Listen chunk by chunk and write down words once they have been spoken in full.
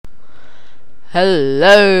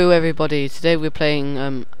Hello everybody, today we're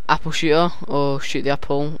playing Apple Shooter, or Shoot the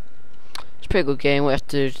Apple. It's a pretty good game. We have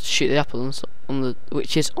to shoot the apple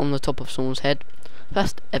which is on the top of someone's head.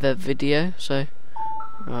 First ever video, so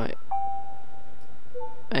right.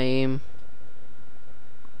 Aim.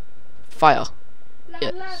 Fire.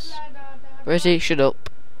 Yes. Rosie, shut up.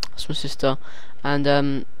 That's my sister.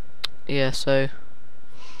 And yeah, so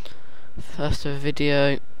first ever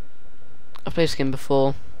video. I've played this game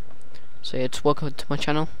before. So yeah, just welcome to my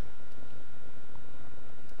channel.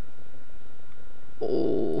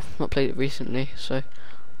 Oh, not played it recently, so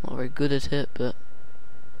not very good at it, but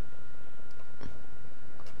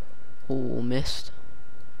oh, missed.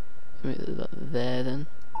 Maybe there then.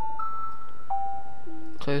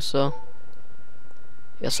 Closer.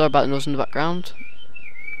 Yeah, sorry about the noise in the background.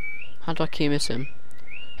 How do I keep missing?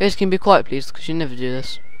 Guys, can you be quiet please, because you never do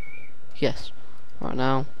this. Yes. Right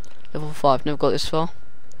now, level 5. Never got this far.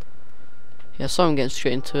 Yeah, so I'm getting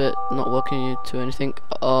straight into it, not working into anything.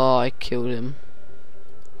 Oh, I killed him.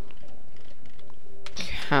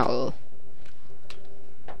 Cal.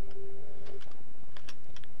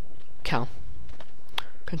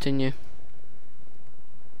 Continue.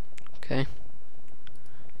 Okay.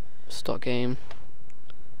 Start game.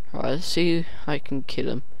 Right, let's see how I can kill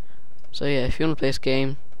him. So yeah, if you want to play this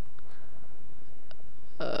game,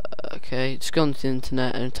 okay, just go on the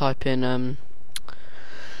internet and type in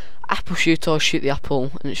Apple Shooter or Shoot the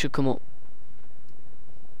Apple, and it should come up.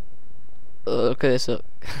 Look at this up.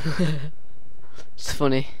 It's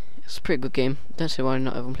funny. It's a pretty good game. Don't see why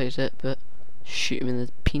not everyone plays it, but shoot him in the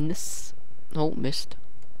penis. Oh, missed.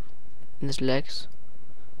 In his legs.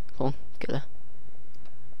 Come on, get there.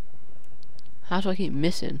 How do I keep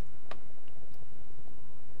missing?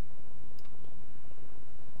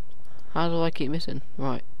 How do I keep missing?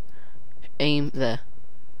 Right. Aim there.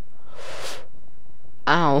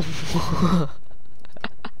 Ow.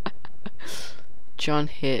 John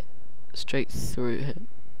hit straight through him.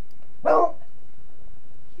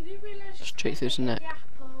 Straight through his neck.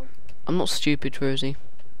 I'm not stupid, Rosie.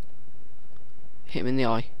 Hit him in the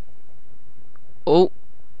eye. Oh.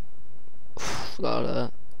 Forgot about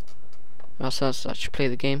that. That's actually play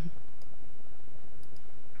the game.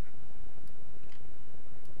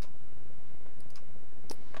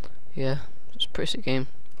 Yeah, it's a pretty sick game.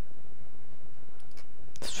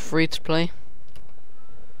 It's free to play.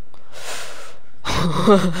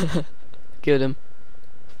 Killed him.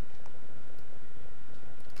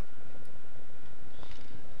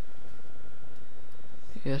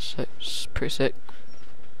 Yes, it's pretty sick.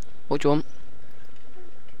 What do you want?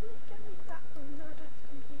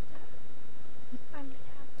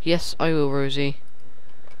 Yes, I will, Rosie.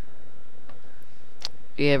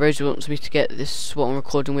 Yeah, Rosie wants me to get this what I'm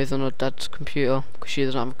recording with on her dad's computer, because she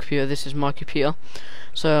doesn't have a computer. This is my computer,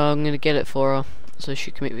 so I'm going to get it for her so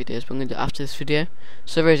she can make videos, but I'm going to do it after this video.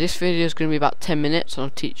 So Rosie, this video is going to be about 10 minutes, and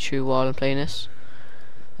I'll teach you while I'm playing this.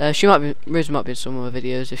 Rosie might be in some of my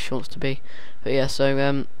videos if she wants to be, but yeah, so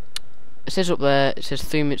it says up there, it says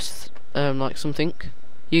 3 minutes, like something.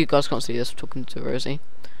 You guys can't see this, I'm talking to Rosie,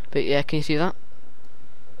 but yeah, can you see that?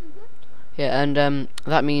 Yeah, and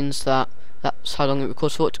that means that that's how long it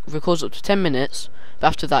records for. It records up to 10 minutes, but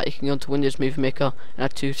after that you can go onto Windows Movie Maker and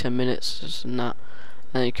add 10 minutes and that,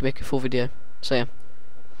 and then you can make a full video. So yeah,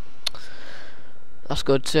 that's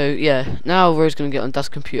good. So yeah, now Rose's gonna get on Dad's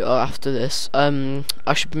computer after this. I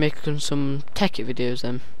should be making some techie videos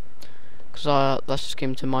then, because that just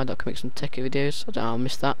came to mind. I can make some techie videos. I don't know, I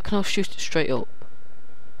missed that. Can I shoot it straight up?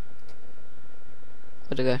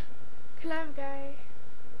 Where'd it go? Can I have a go?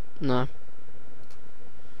 No.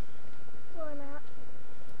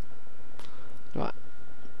 Right.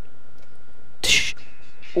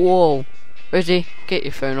 Whoa. Rosie, get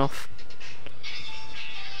your phone off.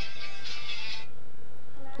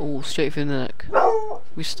 Oh, straight through the neck.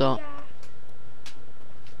 Restart.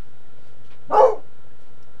 Right,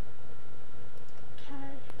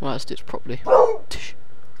 let's do this properly. Oh,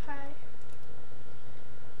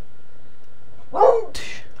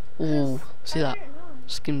 see that?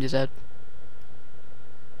 Skimmed his head.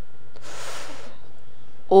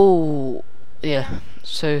 Oh. Yeah,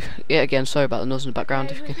 so yeah, again, sorry about the noise in the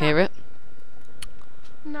background if you can hear it.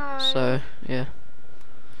 No. So yeah,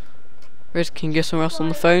 Riz, can you get somewhere else on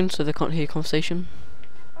the phone so they can't hear your conversation?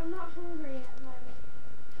 I'm not hungry at the moment.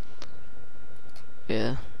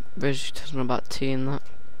 Yeah, Riz doesn't know about tea and that.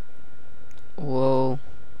 Whoa,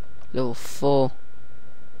 level 4.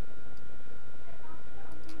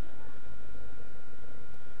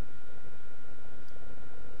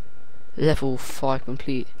 Level 5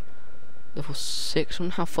 complete. Level 6. I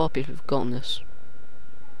wonder how far people have gotten this.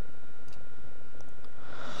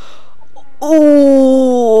 Oh!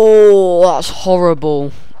 That's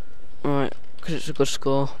horrible. Alright, because it's a good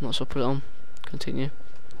score, might as well put it on. Continue.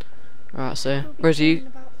 Alright, so, Rosie. In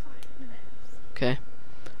about 5 minutes. Okay.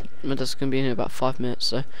 My dad's going to be in about 5 minutes,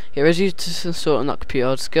 so. Yeah, Rosie, to install it on that computer,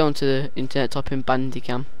 I'll just go onto the internet, type in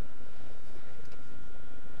Bandicam.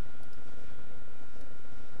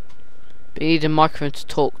 But you need a microphone to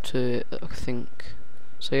talk to it, I think.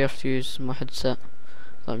 So you have to use my headset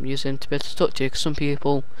that I'm using to be able to talk to you, because some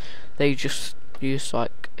people, they just use,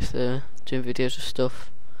 like, if they're doing videos of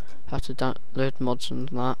stuff, have to download mods and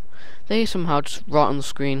that. They somehow just write on the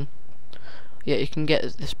screen. Yeah, you can get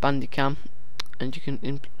this Bandicam, and you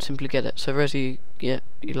can simply get it. So Rosie, yeah,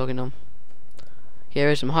 you're logging on. Here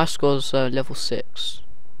is my high scores, level 6.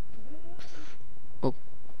 Or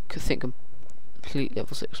I think complete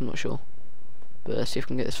level 6, I'm not sure. But let's see if we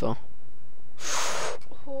can get this far.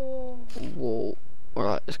 Oh. Whoa.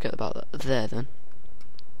 Alright, let's get about that there then.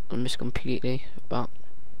 I missed completely about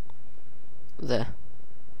there.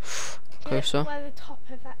 Closer. Where the top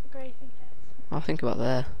of that grey thing is. I think about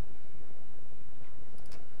there.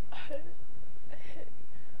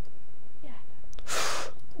 Yeah.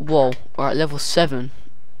 Whoa. Alright, level 7.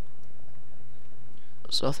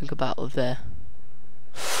 So I think about there.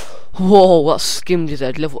 Whoa, that skimmed his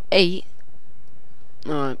head. Level 8.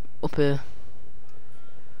 Alright, up here.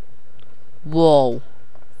 Whoa.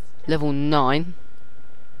 Level 9.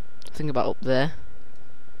 Think about up there.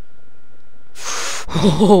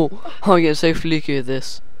 Oh, I'm getting so fluky with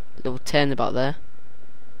this. Level 10 about there.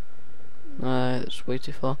 No, that's way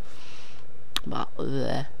too far. About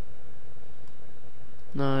there.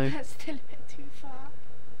 No. That's still a bit too far.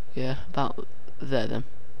 Yeah, about there then.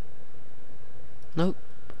 Nope.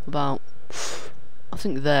 About, I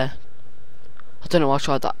think there. I don't know why I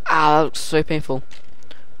tried that. Ah, that looks so painful.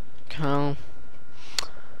 Continue.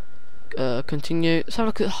 Let's have a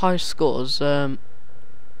look at the high scores.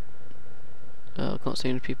 I can't see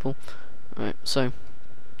any people. Right, so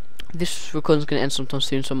this recording's going to end sometime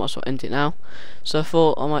soon, so I might as well end it now. So I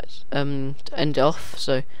thought I might end it off.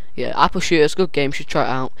 So yeah, Apple Shooters, good game, you should try it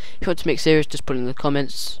out. If you want to make series, just put it in the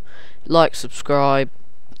comments. Like, subscribe,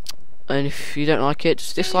 and if you don't like it,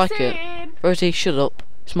 just dislike it. Rosie, shut up.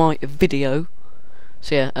 It's my video.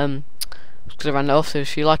 So yeah, because I ran it off. So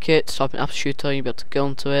if you like it, type in Apple Shooter, you'll be able to go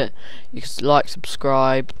onto it. You can like,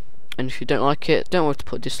 subscribe, and if you don't like it, don't worry to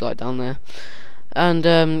put a dislike down there. And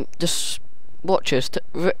just watch us.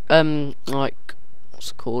 Like,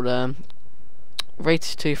 what's it called?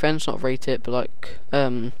 Rate it to your friends, not rate it, but like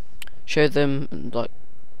show them, and like,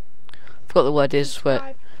 I forgot the word is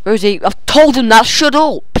where. Rosie, I've told him that. Shut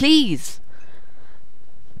up, please.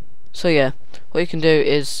 So yeah, what you can do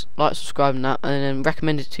is like, subscribe, and that, and then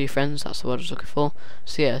recommend it to your friends. That's the word I was looking for.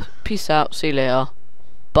 So yeah, peace out. See you later.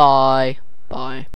 Bye. Bye.